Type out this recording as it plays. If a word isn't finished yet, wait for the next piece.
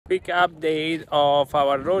Quick update of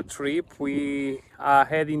our road trip. We are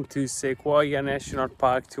heading to Sequoia National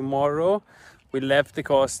Park tomorrow. We left the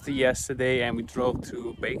coast yesterday and we drove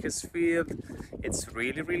to Bakersfield. It's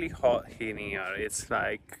really hot in here. It's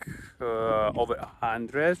like over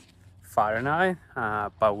 100 Fahrenheit,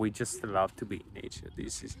 but we just love to be in nature.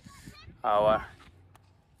 This is our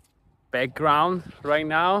background right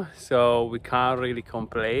now, so we can't really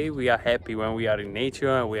complain. We are happy when we are in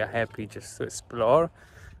nature and we are happy just to explore.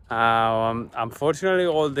 Unfortunately,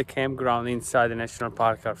 all the campground inside the national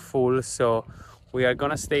park are full, so we are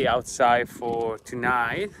gonna stay outside for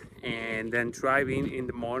tonight and then drive in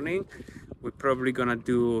the morning. We're probably gonna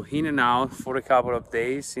do in and out for a couple of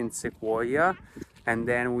days in Sequoia, and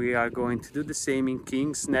then we are going to do the same in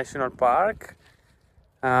Kings National Park.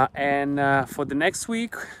 For the next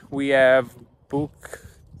week, we have booked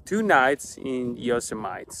 2 nights in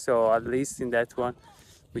Yosemite, so at least in that one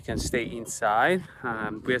we can stay inside.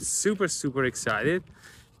 We're super excited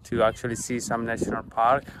to actually see some national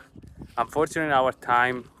park. Unfortunately, our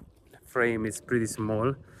time frame is pretty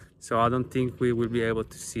small, so I don't think we will be able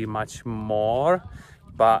to see much more,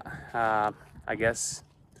 but I guess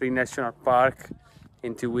 3 national park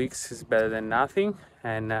in 2 weeks is better than nothing,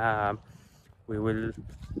 and we will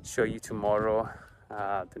show you tomorrow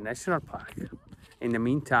the national park. In the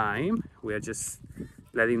meantime, we are just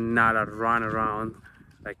letting Nala run around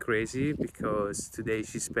like crazy because today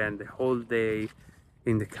she spent the whole day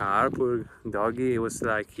in the car. Poor doggy. It was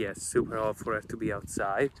like, yeah, super hot for her to be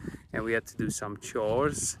outside, and we had to do some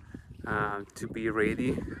chores to be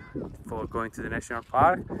ready for going to the national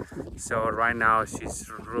park. So right now she's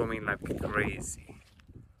roaming like crazy.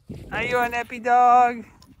 Are you an happy dog?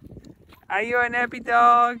 Are you an happy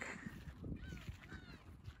dog?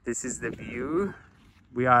 This is the view.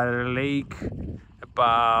 We are at a lake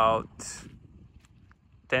about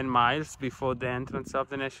 10 miles before the entrance of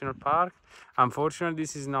the national park. Unfortunately,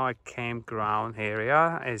 this is not a campground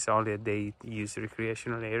area. It's only a day use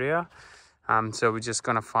recreational area. So we're just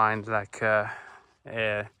gonna find like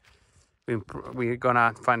we're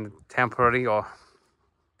gonna find temporary, or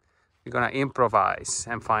we're gonna improvise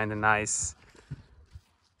and find a nice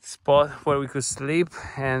spot where we could sleep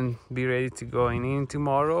and be ready to go in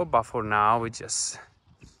tomorrow. But for now, we just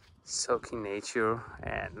soak in nature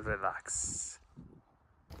and relax.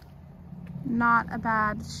 Not a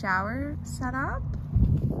bad shower setup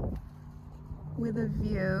with a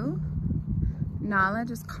view. Nala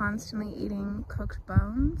just constantly eating cooked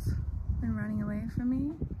bones and running away from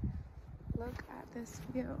me. Look at this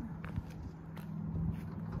view.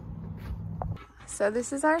 So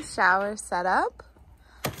this is our shower setup.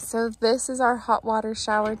 So this is our hot water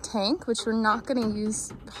shower tank, which we're not going to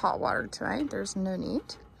use hot water tonight. There's no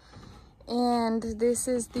need. And this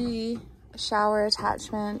is the shower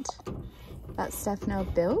attachment that Stefano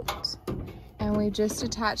built. And we just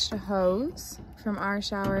attached a hose from our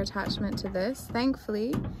shower attachment to this.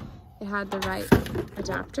 Thankfully, it had the right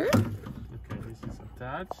adapter. Okay, this is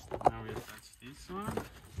attached. Now we attach this one.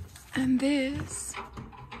 And this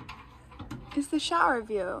is the shower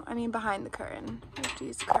view. I mean, behind the curtain. I have to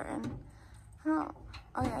use the curtain. Oh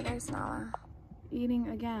yeah, there's Nala. Eating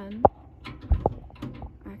again.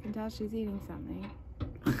 I can tell she's eating something.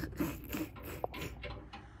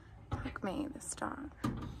 Fuck me, this dog.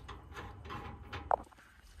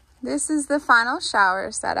 This is the final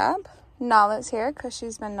shower setup. Nala's here because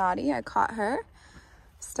she's been naughty. I caught her.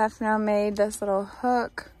 Stefano made this little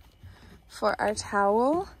hook for our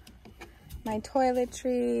towel. My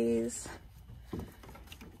toiletries.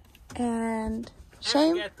 And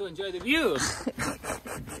shame. Don't forget to enjoy the view.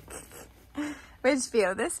 Which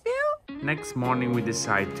view? This view? Next morning we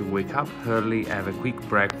decide to wake up early, have a quick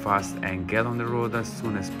breakfast and get on the road as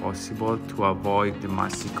soon as possible to avoid the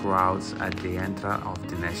massive crowds at the entrance of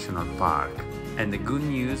the national park. And the good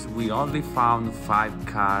news, we only found 5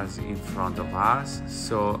 cars in front of us,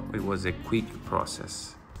 so it was a quick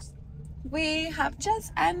process. We have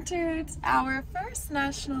just entered our first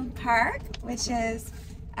national park, which is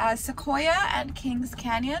Sequoia and Kings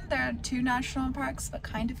Canyon. There are 2 national parks, but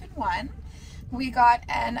kind of in one. We got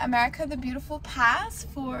an America the Beautiful pass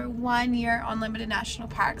for 1 year unlimited national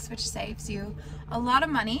parks, which saves you a lot of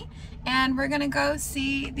money. And we're gonna go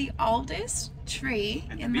see the oldest tree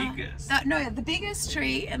the biggest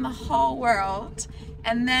tree in the whole world.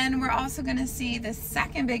 And then we're also gonna see the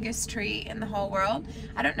second biggest tree in the whole world.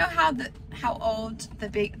 I don't know how old the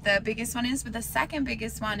biggest one is, but the second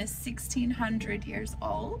biggest one is 1600 years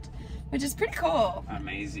old, which is pretty cool.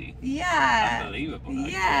 Amazing. Yeah. Unbelievable.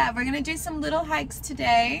 Yeah, we're gonna do some little hikes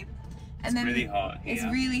today. And it's really hot here. It's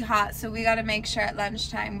really hot, so we gotta make sure at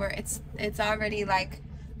lunchtime where it's already like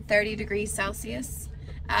 30 degrees Celsius.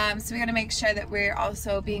 So we're going to make sure that we're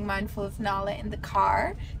also being mindful of Nala in the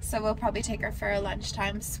car. So we'll probably take her for a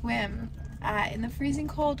lunchtime swim in the freezing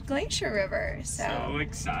cold glacier river. So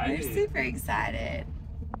excited. We're super excited.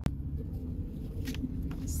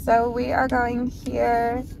 So we are going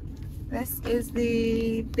here. This is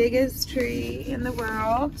the biggest tree in the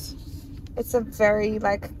world. It's a very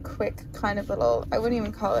like quick kind of little, I wouldn't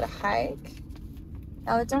even call it a hike.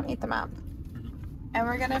 Ella, don't eat the map. And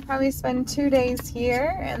we're gonna probably spend 2 days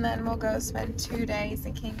here, and then we'll go spend 2 days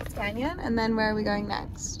in Kings Canyon. And then where are we going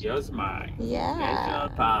next? Yosemite Yeah. National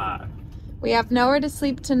Park. We have nowhere to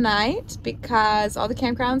sleep tonight because all the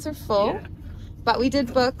campgrounds are full. Yeah. But we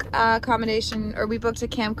did book accommodation, or we booked a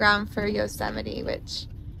campground for Yosemite, which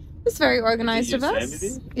was very organized of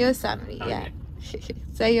us. Yosemite, yeah.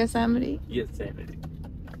 Say Yosemite. Yosemite.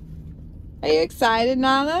 Are you excited,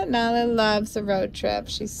 Nala? Nala loves a road trip.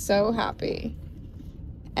 She's so happy.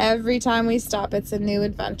 Every time we stop, it's a new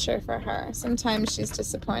adventure for her. Sometimes she's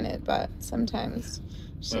disappointed, but sometimes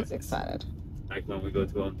she's excited. Like when we go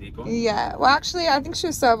to Home Depot? Yeah. Well, actually, I think she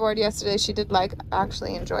was so bored yesterday, she did like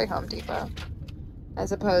actually enjoy Home Depot.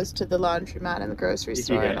 As opposed to the laundromat and the grocery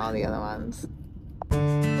store and all the other ones.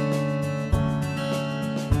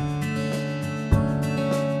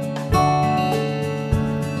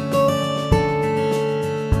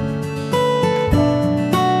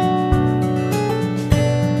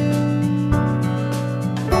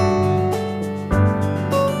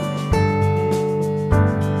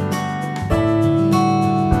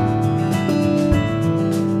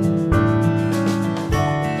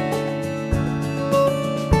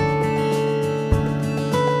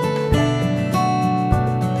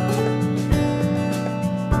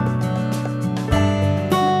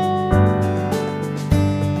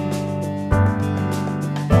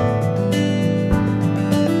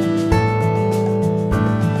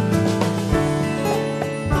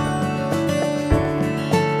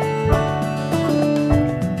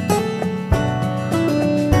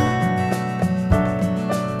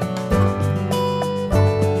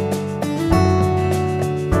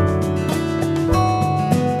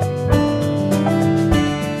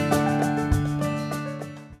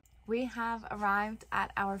 We have arrived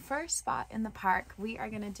at our first spot in the park. We are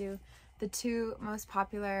gonna do the 2 most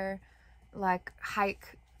popular like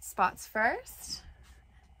hike spots first.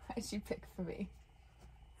 What did you pick for me?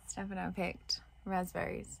 Stefano picked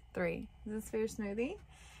raspberries. 3. Is this for your smoothie?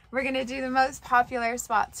 We're gonna do the most popular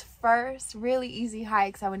spots first. Really easy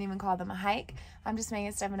hikes. I wouldn't even call them a hike. I'm just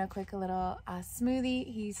making Stefano quick a little smoothie.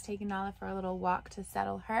 He's taking Nala for a little walk to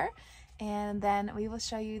settle her. And then we will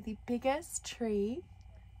show you the biggest tree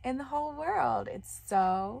in the whole world. It's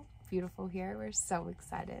so beautiful here. We're so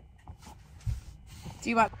excited. Do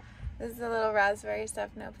you want... This is a little raspberry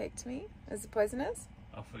Stefano picked me. Is it poisonous?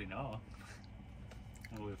 Hopefully not.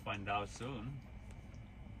 We'll find out soon.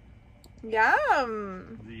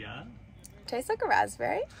 Yum! Yeah? Tastes like a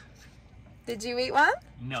raspberry. Did you eat one?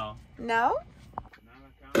 No. No?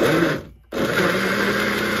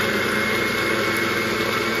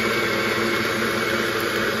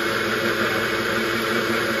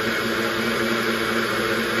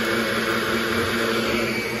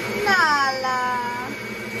 Nala!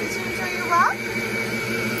 Did you enjoy your walk?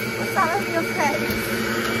 What's that on your face?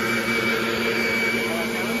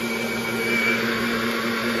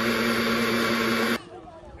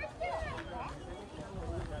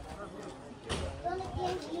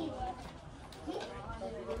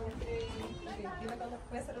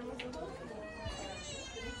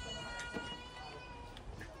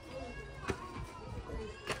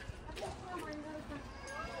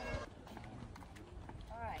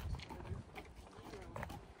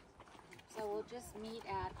 Just meet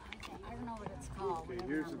at, I don't know what it's called. Okay,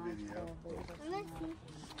 here's a video.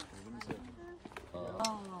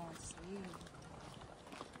 Oh, sweet.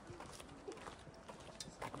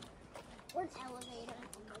 Where's elevator?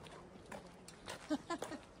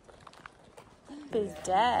 Is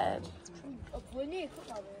dead.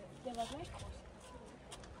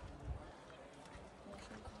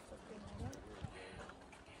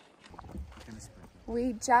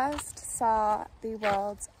 We just saw the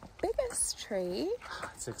world's biggest tree.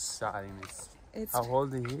 It's exciting. It's how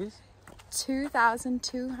old it is?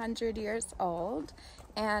 2,200 years old,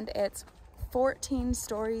 and it's 14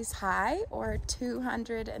 stories high, or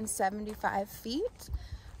 275 feet,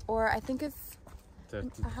 or I think it's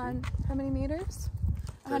 32. how many meters?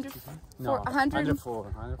 100, No,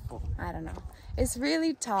 104. I don't know. It's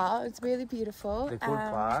really tall. It's really beautiful. The cool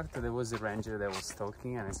part, there was a ranger that was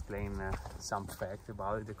talking and explained some fact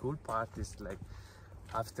about it. The cool part is like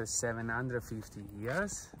after 750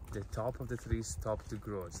 years, the top of the tree stopped to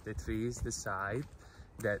grow. The trees decide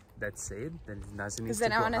that's it. Then it doesn't need Because to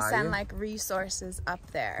then I go want to higher. send like resources up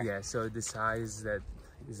there. Yeah, so the size that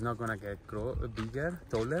is not gonna get bigger,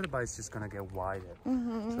 taller, but it's just gonna get wider.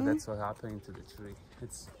 So that's what happened to the tree.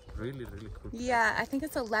 It's really, really cool. Yeah, I think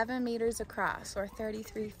it's 11 meters across, or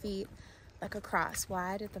 33 feet like across,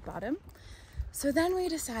 wide at the bottom. So then we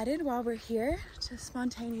decided while we're here to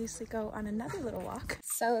spontaneously go on another little walk.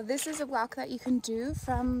 So this is a walk that you can do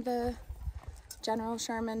from the General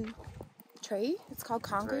Sherman tree. It's called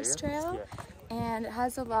Congress Trail. Yeah. And it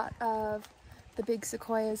has a lot of the big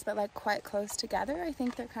sequoias, but like quite close together. I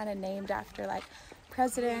think they're kind of named after like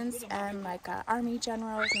presidents and like army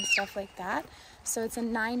generals and stuff like that. So it's a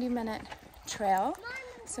 90-minute trail.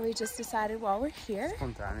 So we just decided while we're here,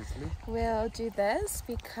 Spontaneously, we'll do this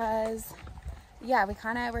because, yeah,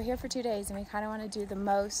 we're here for 2 days and we kind of want to do the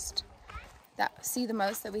most, see the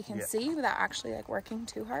most that we can see without actually like working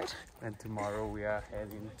too hard. And tomorrow we are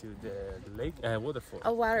heading to the lake,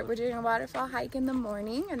 waterfall. We're doing a waterfall hike in the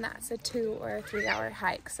morning, and that's a 2 or a 3 hour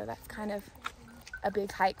hike. So that's kind of a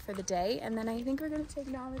big hike for the day. And then I think we're going to take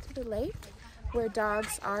Nala to the lake where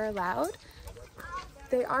dogs are allowed.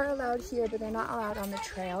 They are allowed here, but they're not allowed on the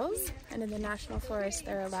trails. And in the National Forest,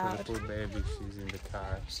 they're allowed. So the poor baby, she's in the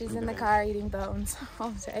car. She's in the car eating bones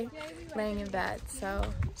all day, laying in bed. So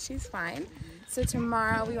she's fine. So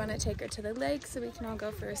tomorrow we want to take her to the lake so we can all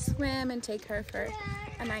go for a swim and take her for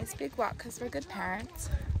a nice big walk because we're good parents.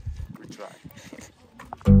 We try.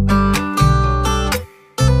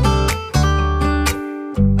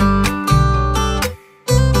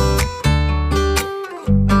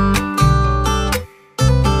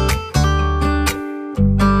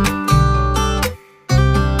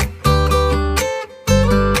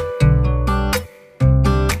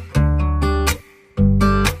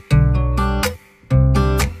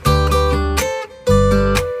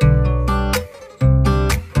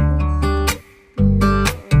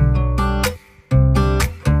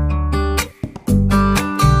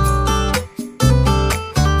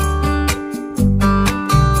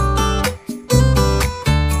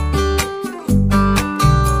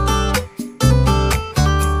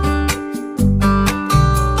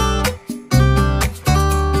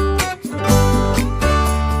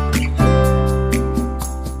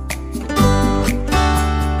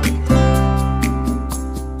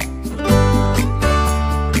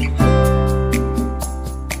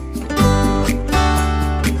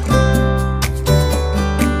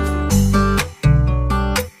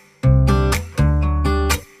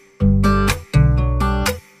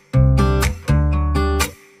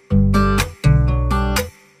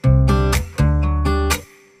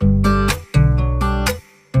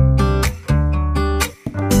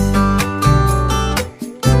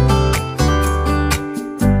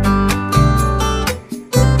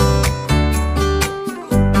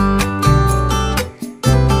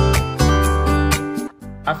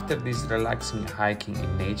 After this relaxing hiking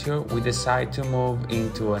in nature, we decide to move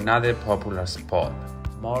into another popular spot.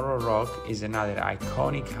 Morro Rock is another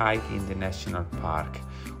iconic hike in the national park,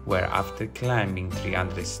 where after climbing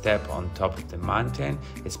 300 steps on top of the mountain,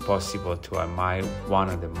 it's possible to admire one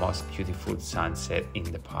of the most beautiful sunsets in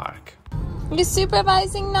the park. You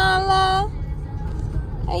supervising, Nala?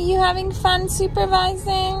 Are you having fun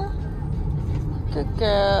supervising? Good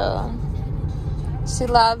girl. She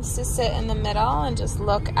loves to sit in the middle and just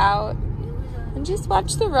look out and just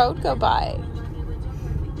watch the road go by.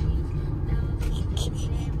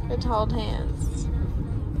 Good hold hands.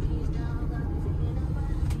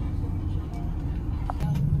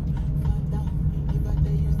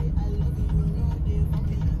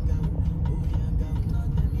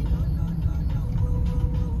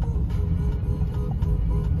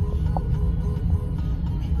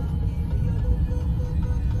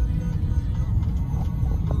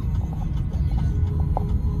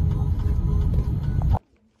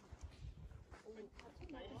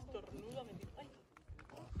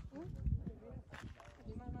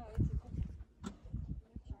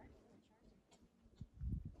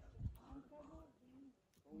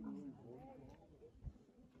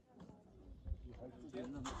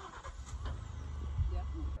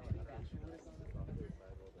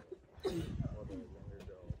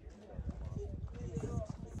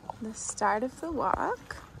 The start of the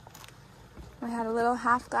walk. We had a little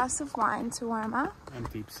half glass of wine to warm up. I'm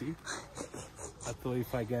tipsy. I thought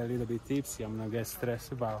if I get a little bit tipsy, I'm gonna get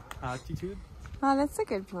stressed about altitude. Oh, that's a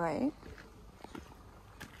good point.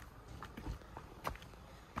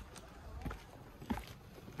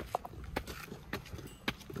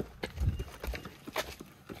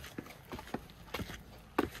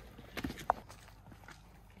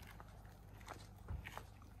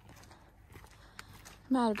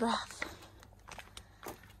 I'm out of breath.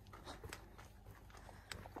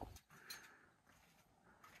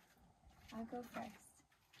 I'll go first.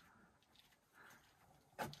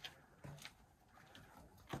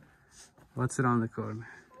 What's around the corner?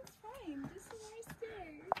 That's fine. This is our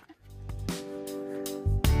stairs.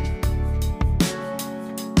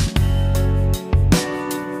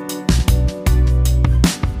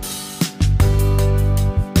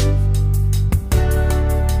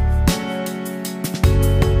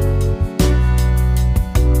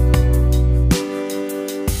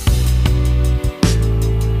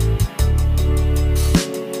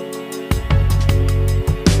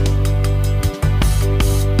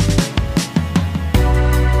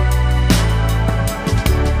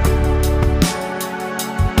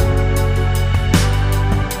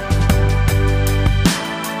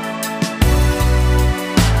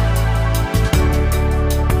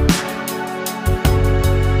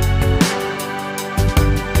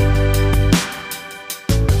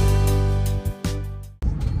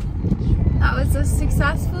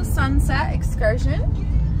 Successful sunset excursion,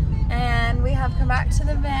 and we have come back to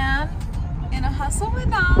the van in a hustle with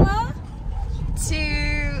Nala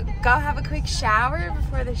to go have a quick shower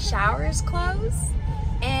before the showers close,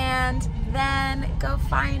 and then go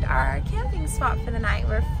find our camping spot for the night.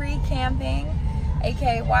 We're free camping,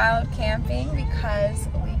 aka wild camping, because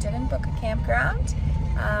we didn't book a campground,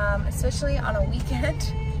 especially on a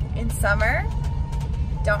weekend in summer.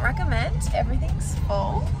 Don't recommend, everything's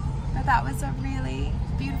full. But that was a really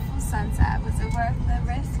beautiful sunset. Was it worth the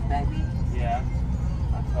risk, baby? Yeah,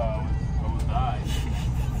 I thought I would die.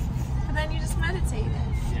 But then you just meditated.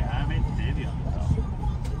 Yeah, I meditated on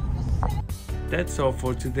the top. That's all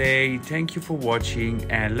for today. Thank you for watching,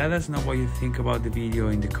 and let us know what you think about the video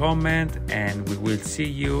in the comment, and we will see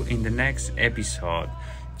you in the next episode.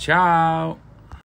 Ciao!